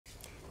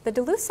The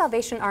Duluth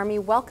Salvation Army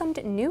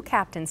welcomed new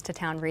captains to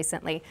town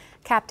recently.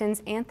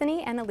 Captains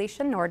Anthony and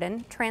Alicia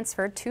Nordan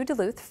transferred to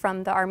Duluth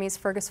from the Army's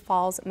Fergus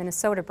Falls,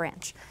 Minnesota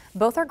branch.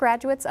 Both are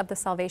graduates of the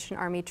Salvation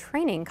Army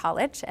Training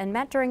College and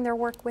met during their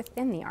work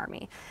within the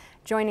Army.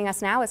 Joining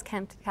us now is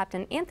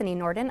Captain Anthony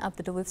Nordan of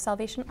the Duluth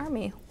Salvation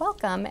Army.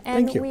 Welcome.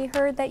 And Thank you. We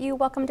heard that you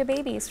welcomed a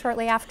baby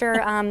shortly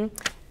after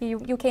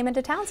you came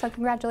into town, so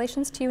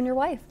congratulations to you and your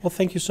wife. Well,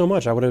 thank you so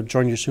much. I would have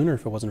joined you sooner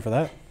if it wasn't for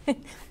that.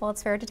 Well,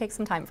 it's fair to take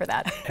some time for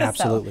that.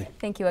 Absolutely. So,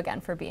 thank you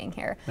again for being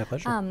here. My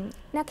pleasure.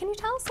 Now, can you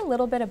tell us a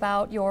little bit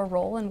about your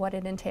role and what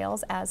it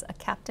entails as a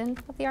captain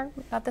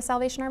of the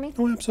Salvation Army?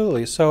 Oh,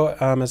 absolutely. So,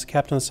 as a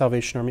captain of the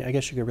Salvation Army, I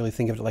guess you could really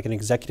think of it like an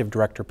executive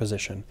director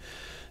position.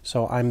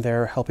 So I'm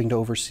there helping to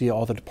oversee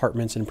all the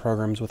departments and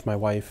programs with my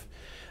wife.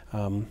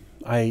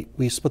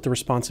 We split the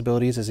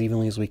responsibilities as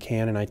evenly as we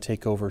can, and I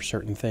take over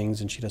certain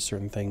things and she does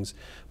certain things.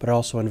 But it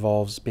also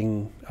involves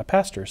being a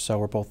pastor, so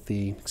we're both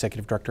the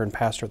executive director and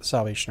pastor at the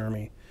Salvation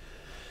Army.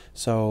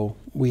 So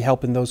we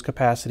help in those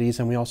capacities,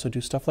 and we also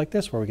do stuff like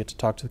this where we get to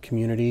talk to the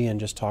community and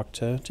just talk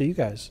to you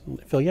guys,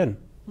 fill you in.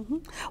 Mm-hmm.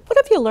 What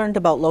have you learned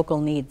about local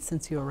needs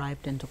since you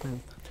arrived in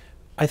Duluth?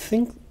 I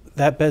think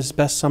that is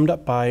best summed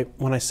up by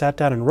when I sat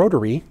down in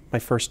Rotary, my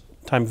first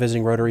time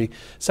visiting Rotary.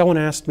 Someone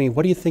asked me,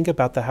 "What do you think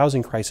about the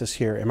housing crisis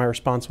here?" And my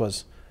response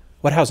was,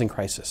 "What housing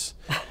crisis?"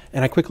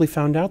 And I quickly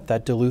found out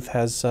that Duluth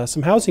has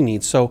some housing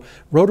needs. So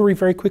Rotary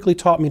very quickly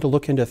taught me to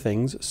look into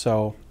things.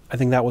 So I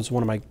think that was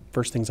one of my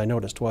first things I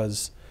noticed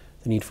was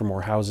the need for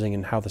more housing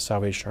and how the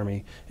Salvation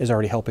Army is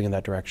already helping in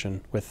that direction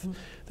with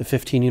the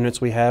 15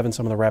 units we have and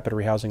some of the rapid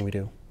rehousing we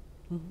do.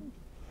 Mm-hmm.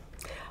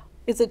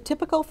 Is it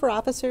typical for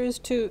officers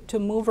to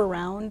move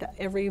around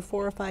every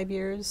 4 or 5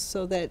 years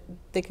so that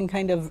they can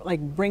kind of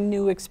like bring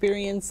new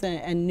experience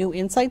and new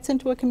insights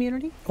into a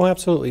community? Oh,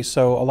 absolutely.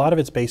 So a lot of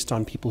it's based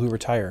on people who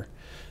retire.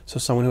 So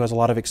someone who has a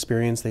lot of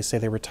experience, they say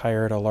they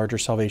retire at a larger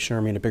Salvation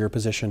Army in a bigger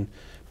position.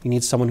 You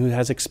need someone who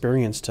has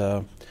experience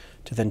to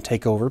then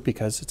take over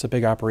because it's a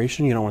big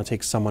operation. You don't want to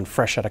take someone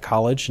fresh out of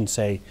college and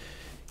say,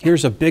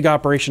 here's a big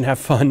operation, have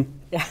fun.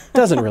 Yeah. It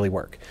doesn't really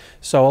work.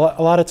 So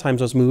a lot of times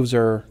those moves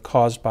are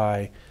caused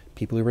by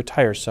people who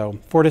retire. So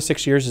 4 to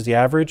 6 years is the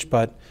average,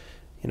 but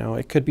you know,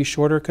 it could be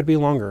shorter, it could be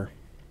longer.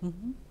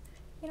 Mm-hmm.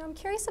 You know, I'm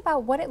curious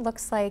about what it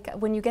looks like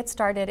when you get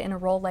started in a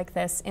role like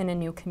this in a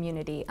new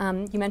community.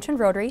 You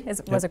mentioned Rotary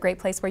was a great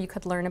place where you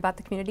could learn about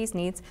the community's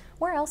needs.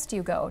 Where else do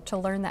you go to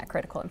learn that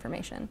critical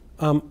information?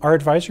 Our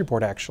advisory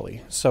board,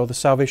 actually. So the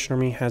Salvation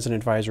Army has an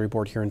advisory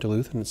board here in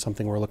Duluth, and it's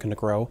something we're looking to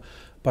grow.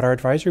 But our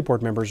advisory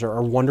board members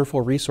are wonderful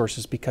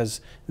resources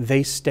because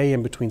they stay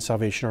in between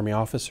Salvation Army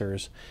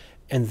officers,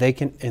 and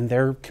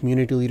they're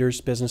community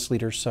leaders, business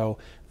leaders, so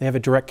they have a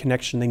direct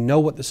connection. They know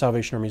what the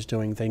Salvation Army is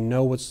doing. They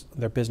know what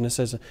their business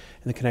is and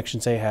the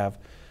connections they have.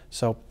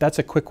 So that's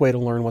a quick way to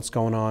learn what's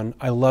going on.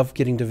 I love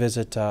getting to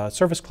visit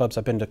service clubs.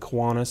 I've been to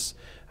Kiwanis.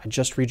 I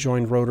just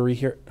rejoined Rotary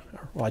here.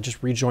 Well, I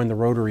just rejoined the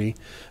Rotary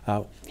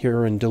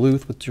here in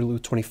Duluth with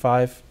Duluth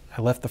 25.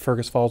 I left the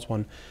Fergus Falls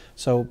one.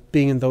 So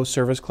being in those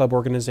service club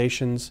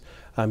organizations,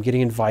 getting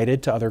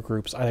invited to other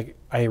groups,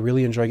 I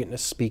really enjoy getting to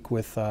speak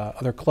with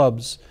other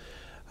clubs.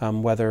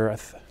 Whether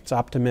it's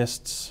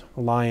Optimists,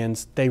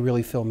 Lions, they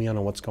really fill me in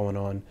on what's going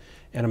on,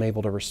 and I'm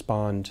able to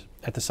respond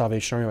at the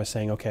Salvation Army by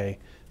saying, okay,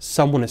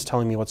 someone is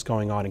telling me what's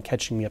going on and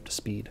catching me up to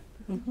speed.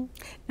 Mm-hmm.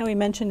 Now, we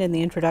mentioned in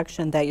the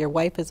introduction that your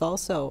wife is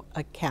also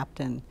a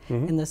captain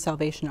in the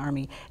Salvation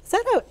Army.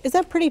 Is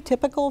that pretty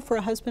typical for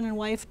a husband and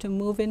wife to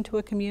move into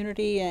a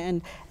community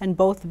and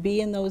both be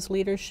in those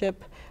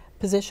leadership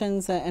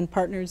positions and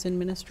partners in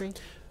ministry?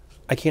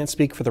 I can't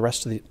speak for the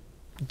rest of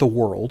the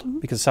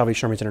world because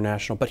Salvation Army is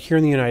international, but here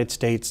in the United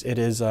States it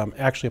is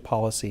actually a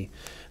policy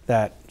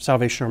that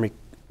Salvation Army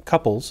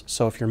couples,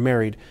 so if you're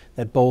married,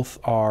 that both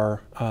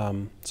are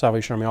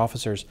Salvation Army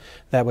officers.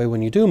 That way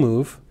when you do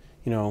move,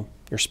 you know,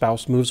 your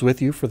spouse moves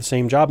with you for the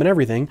same job and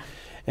everything,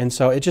 and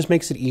so it just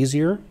makes it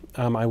easier.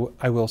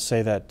 I will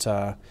say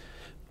that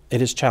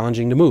it is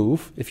challenging to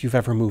move if you've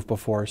ever moved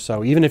before,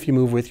 so even if you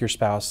move with your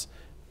spouse,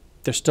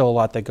 there's still a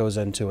lot that goes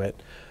into it.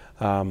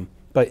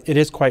 But it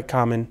is quite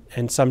common,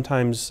 and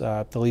sometimes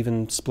they'll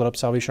even split up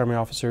Salvation Army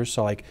officers.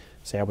 So like,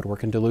 say I would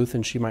work in Duluth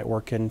and she might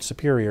work in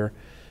Superior.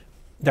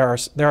 There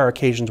are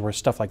occasions where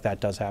stuff like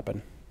that does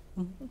happen.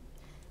 Mm-hmm.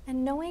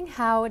 And knowing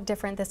how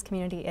different this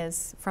community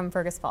is from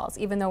Fergus Falls,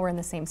 even though we're in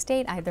the same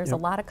state, there's a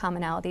lot of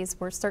commonalities.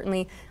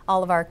 Certainly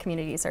all of our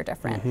communities are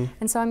different.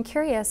 And so I'm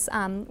curious,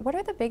 what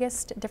are the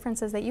biggest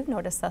differences that you've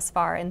noticed thus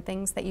far and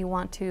things that you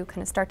want to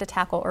kind of start to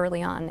tackle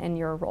early on in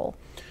your role?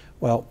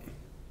 Well,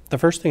 the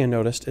first thing I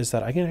noticed is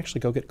that I can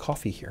actually go get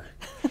coffee here.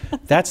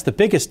 That's the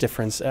biggest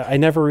difference. I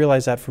never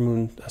realized that from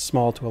moving a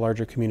small to a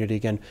larger community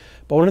again.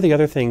 But one of the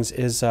other things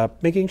is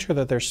making sure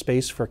that there's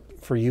space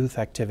for youth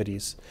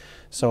activities.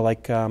 So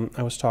like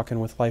I was talking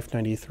with Life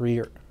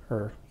 93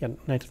 or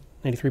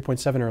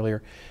 93.7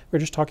 earlier, we were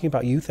just talking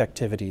about youth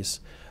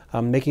activities,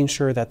 making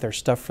sure that there's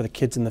stuff for the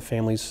kids and the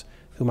families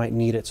who might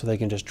need it so they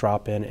can just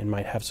drop in and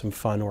might have some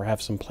fun or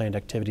have some planned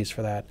activities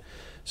for that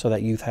so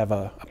that youth have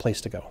a place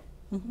to go.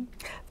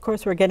 Of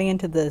course, we're getting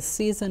into the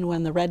season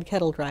when the red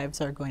kettle drives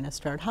are going to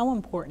start. How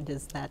important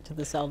is that to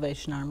the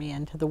Salvation Army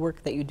and to the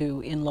work that you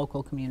do in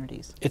local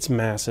communities? It's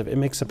massive. It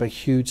makes up a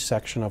huge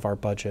section of our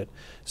budget.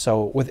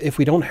 So if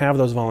we don't have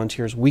those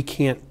volunteers, we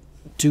can't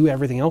do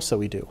everything else that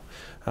we do.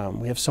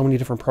 We have so many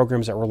different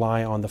programs that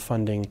rely on the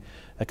funding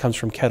that comes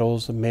from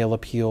kettles, the mail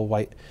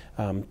appeal,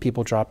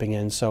 people dropping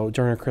in. So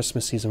during our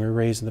Christmas season, we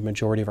raise the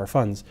majority of our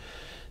funds.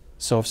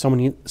 So if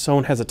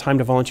someone has a time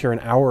to volunteer an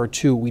hour or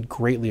two, we'd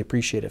greatly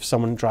appreciate it. If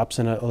someone drops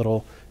in a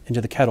little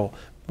into the kettle.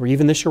 Or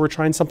even this year, we're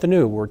trying something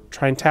new. We're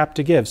trying tap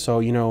to give. So,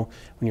 you know,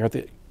 when you're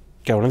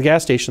going to the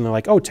gas station, they're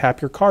like, oh,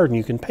 tap your card and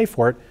you can pay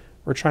for it.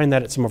 We're trying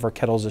that at some of our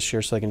kettles this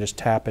year so they can just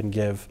tap and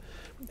give.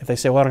 If they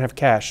say, well, I don't have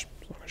cash,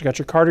 as long as you got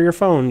your card or your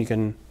phone, you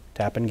can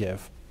tap and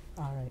give.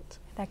 All right.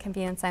 That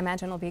convenience, I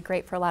imagine, will be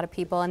great for a lot of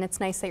people, and it's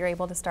nice that you're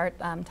able to start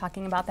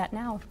talking about that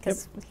now,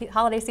 because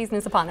holiday season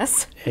is upon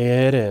us.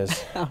 It is.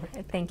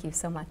 Thank you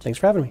so much. Thanks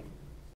for having me.